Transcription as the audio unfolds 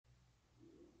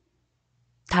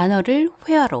단어를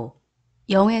회화로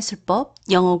영회술법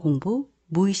영어 공부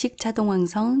무의식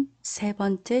자동완성 세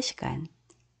번째 시간.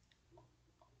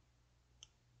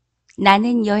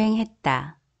 나는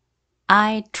여행했다.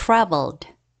 I traveled.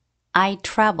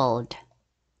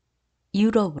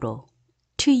 유럽으로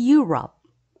to Europe.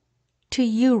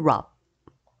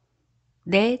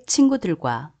 내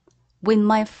친구들과 with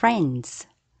my friends.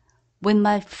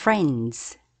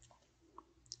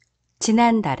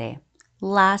 지난달에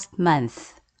last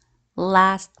month.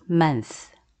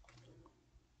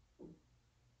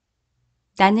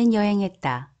 나는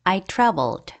여행했다. I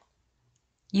traveled.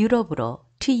 유럽으로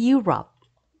to Europe.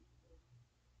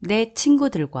 내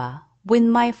친구들과 with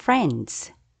my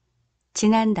friends.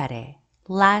 지난달에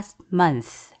last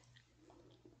month.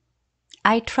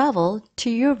 I traveled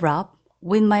to Europe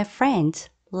with my friends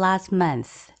last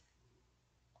month.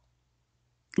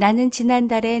 나는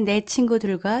지난달에 내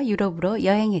친구들과 유럽으로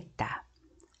여행했다.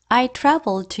 I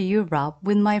traveled to Europe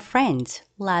with my friends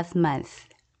last month.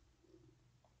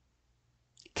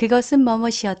 그것은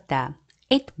뭐뭐이었다.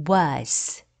 It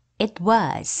was.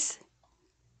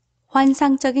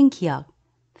 환상적인 기억.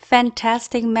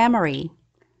 Fantastic memory.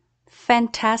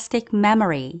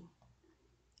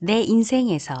 내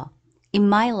인생에서. In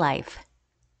my life.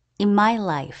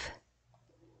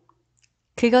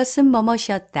 그것은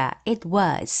뭐뭐이었다. It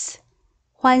was.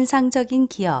 환상적인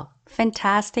기억.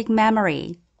 Fantastic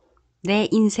memory. 내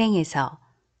인생에서.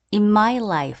 In my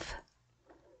life.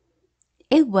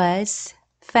 It was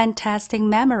fantastic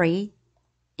memory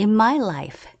in my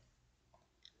life.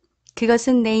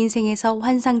 그것은 내 인생에서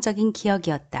환상적인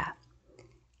기억이었다.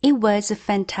 It was a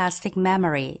fantastic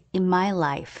memory in my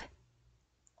life.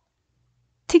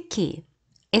 특히,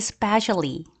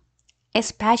 especially.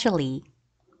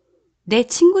 내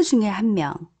친구 중에 한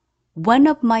명. One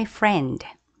of my friend.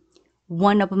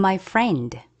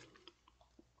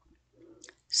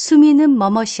 수미는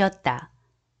뭐뭐이었다.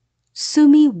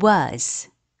 수미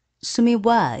was.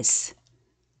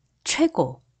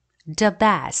 최고. The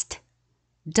best.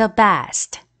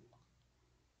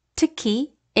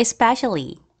 특히,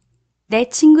 especially. 내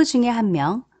친구 중에 한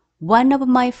명. One of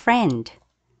my friend.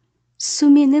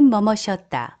 수미는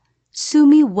뭐뭐이었다.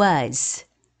 수미 was.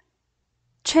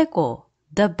 최고.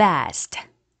 The best.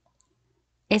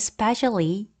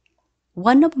 Especially,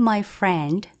 one of my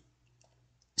friend.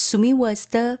 수미 was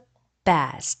the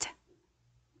best.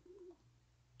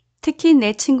 특히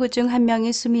내 친구 중 한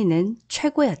명의 수미는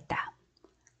최고였다.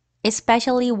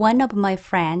 Especially one of my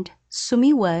friend,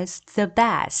 수미 was the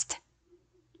best.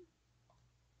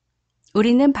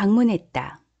 우리는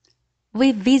방문했다.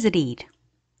 We visited.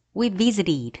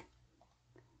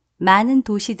 많은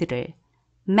도시들을.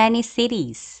 Many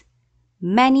cities.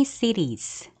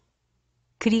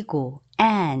 그리고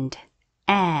and.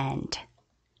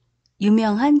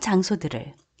 유명한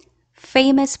장소들을.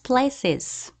 Famous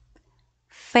places.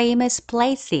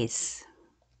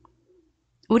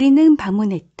 우리는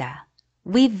방문했다.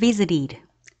 We visited.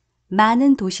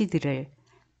 많은 도시들을.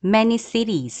 Many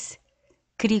cities.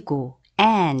 그리고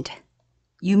and.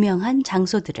 유명한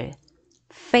장소들을.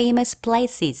 Famous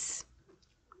places.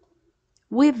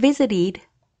 We visited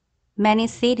many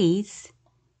cities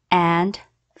and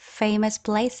famous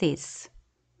places.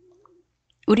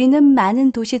 우리는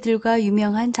많은 도시들과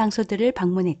유명한 장소들을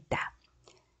방문했다.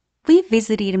 We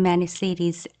visited many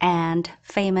cities and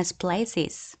famous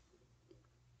places.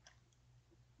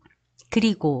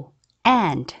 그리고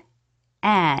and.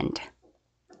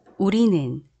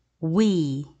 우리는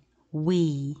we.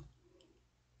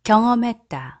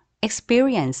 경험했다.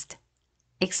 experienced.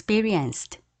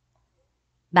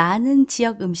 많은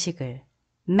지역 음식을.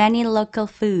 Many local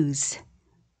foods.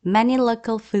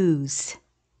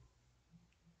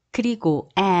 그리고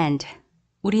and.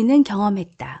 우리는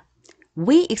경험했다.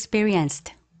 We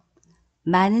experienced.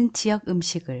 많은 지역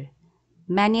음식을.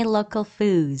 Many local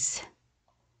foods.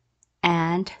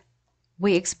 And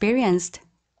we experienced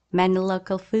many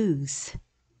local foods.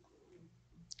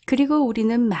 그리고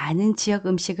우리는 많은 지역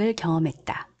음식을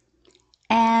경험했다.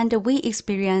 And we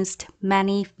experienced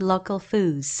many local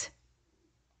foods.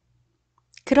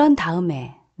 그런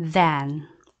다음에 then.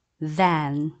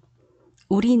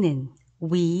 우리는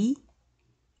we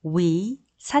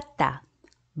샀다.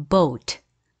 bought.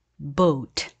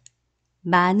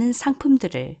 많은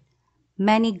상품들을.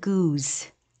 many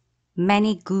goods.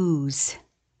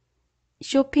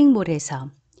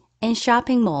 쇼핑몰에서. in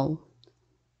shopping mall.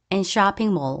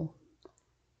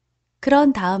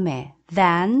 그런 다음에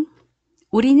then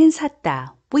우리는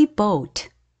샀다. we bought.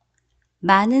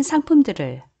 많은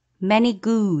상품들을. many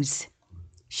goods.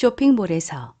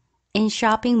 쇼핑몰에서. in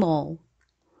shopping mall.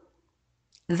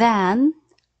 Then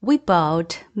we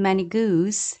bought many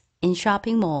goods in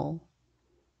shopping mall.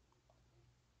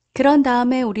 그런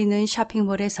다음에 우리는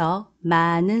쇼핑몰에서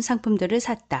많은 상품들을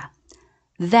샀다.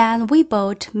 Then we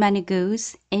bought many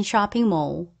goods in shopping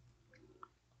mall.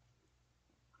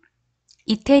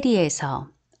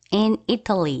 이태리에서 in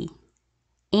Italy,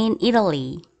 in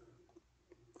Italy.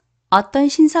 어떤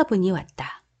신사분이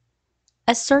왔다.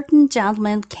 A certain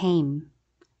gentleman came.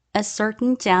 A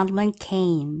certain gentleman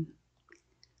came.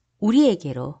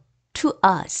 우리에게로 to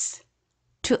us,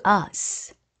 to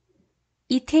us.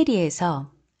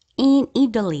 이태리에서 in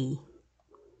Italy.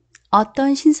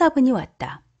 어떤 신사분이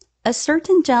왔다. A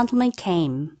certain gentleman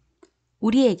came.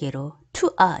 우리에게로 to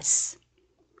us.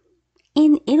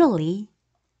 In Italy,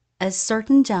 a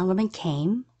certain gentleman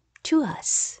came to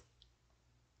us.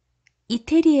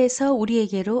 이태리에서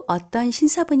우리에게로 어떤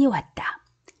신사분이 왔다.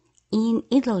 In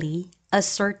Italy, a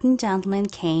certain gentleman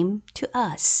came to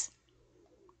us.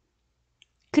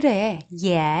 그래,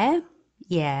 yeah,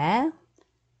 yeah.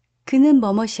 그는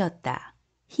뭐뭐시었다.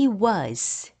 He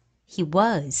was, he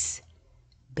was.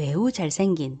 매우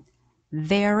잘생긴,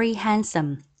 very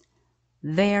handsome,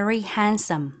 very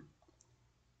handsome.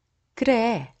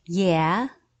 그래, yeah.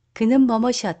 그는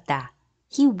뭐뭐시었다.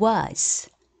 He was.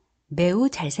 매우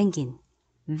잘생긴,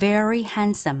 very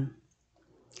handsome.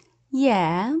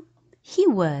 Yeah, he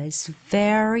was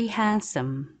very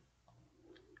handsome.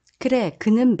 그래,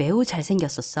 그는 매우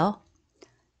잘생겼었어.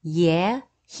 Yeah,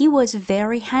 he was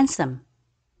very handsome.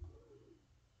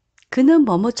 그는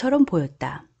뭐뭐처럼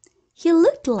보였다. He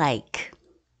looked like.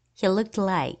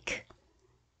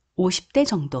 50대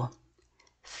정도.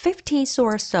 50s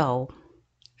or so.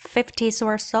 50s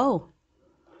or so.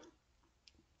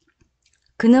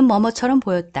 그는 뭐뭐처럼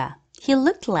보였다. He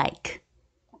looked like.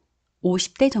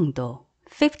 50대 정도.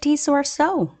 50s or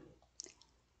so.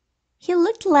 He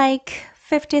looked like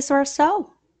 50s or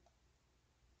so.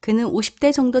 그는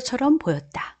 50대 정도처럼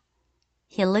보였다.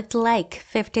 He looked like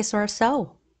 50s or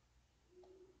so.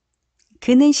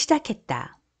 그는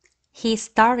시작했다. He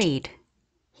started.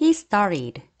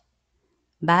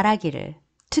 말하기를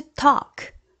to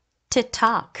talk.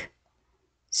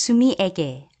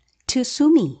 수미에게 to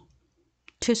수미.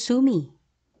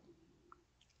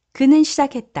 그는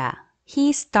시작했다. He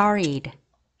started.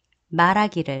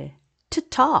 말하기를 to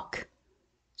talk.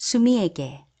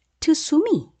 수미에게 to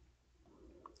수미.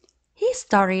 He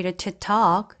started to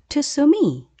talk to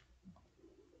수미.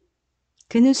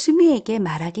 그는 수미에게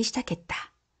말하기 시작했다.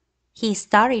 He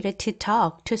started to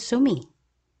talk to 수미.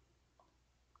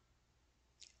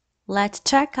 Let's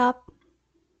check up.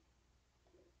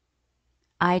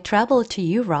 I traveled to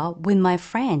Europe with my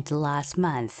friend last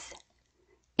month.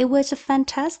 It was a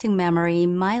fantastic memory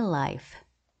in my life.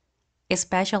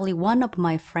 Especially one of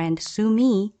my friends,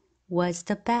 Sumi, was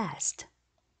the best.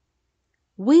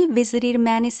 We visited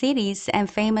many cities and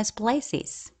famous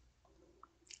places.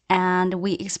 And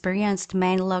we experienced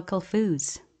many local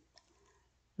foods.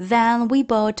 Then we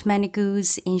bought many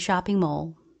goods in shopping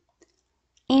mall.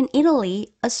 In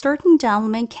Italy, a certain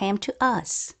gentleman came to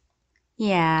us.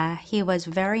 Yeah, he was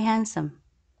very handsome.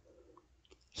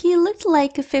 He looked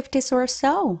like 50s or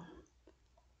so.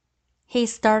 He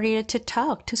started to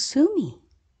talk to Sumi.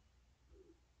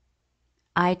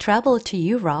 I traveled to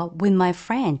Europe with my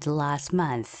friend last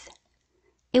month.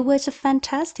 It was a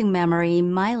fantastic memory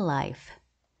in my life.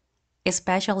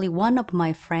 Especially one of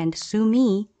my friends,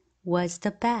 Sumi, was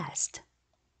the best.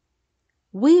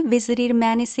 We visited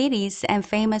many cities and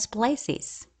famous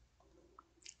places.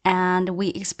 And we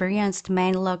experienced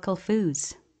many local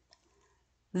foods.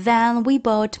 Then we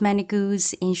bought many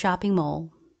goods in shopping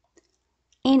mall.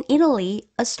 In Italy,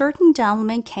 a certain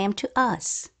gentleman came to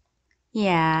us.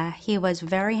 Yeah, he was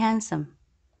very handsome.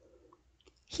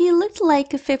 He looked like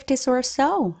 50s or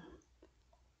so.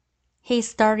 He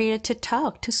started to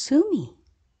talk to Sumi.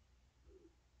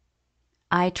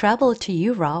 I traveled to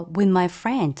Europe with my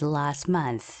friend last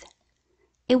month.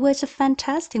 It was a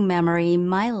fantastic memory in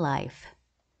my life.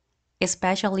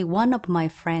 Especially one of my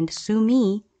friends,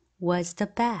 Sumi, was the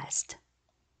best.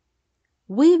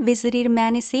 We visited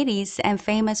many cities and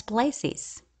famous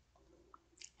places.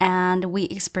 And we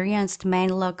experienced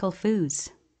many local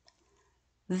foods.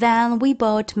 Then we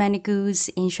bought many goods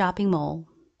in shopping mall.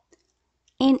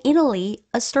 In Italy,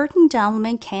 a certain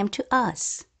gentleman came to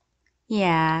us.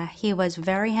 Yeah, he was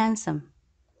very handsome.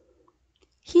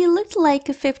 He looked like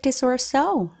 50s or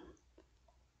so.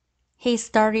 He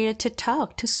started to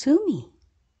talk to Sumi.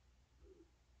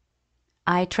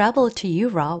 I traveled to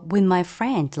Europe with my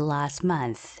friend last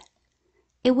month.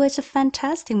 It was a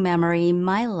fantastic memory in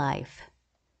my life.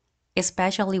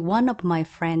 Especially one of my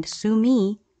friends,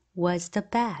 Sumi, was the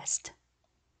best.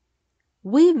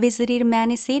 We visited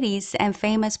many cities and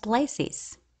famous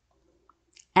places,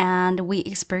 and we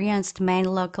experienced many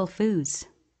local foods.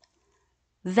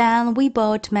 Then we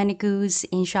bought many goods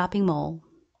in shopping mall.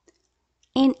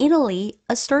 In Italy,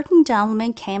 a certain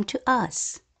gentleman came to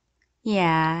us.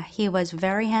 Yeah, he was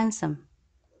very handsome.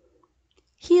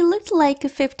 He looked like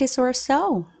 50s or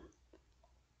so.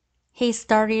 He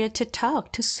started to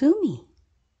talk to Sumi.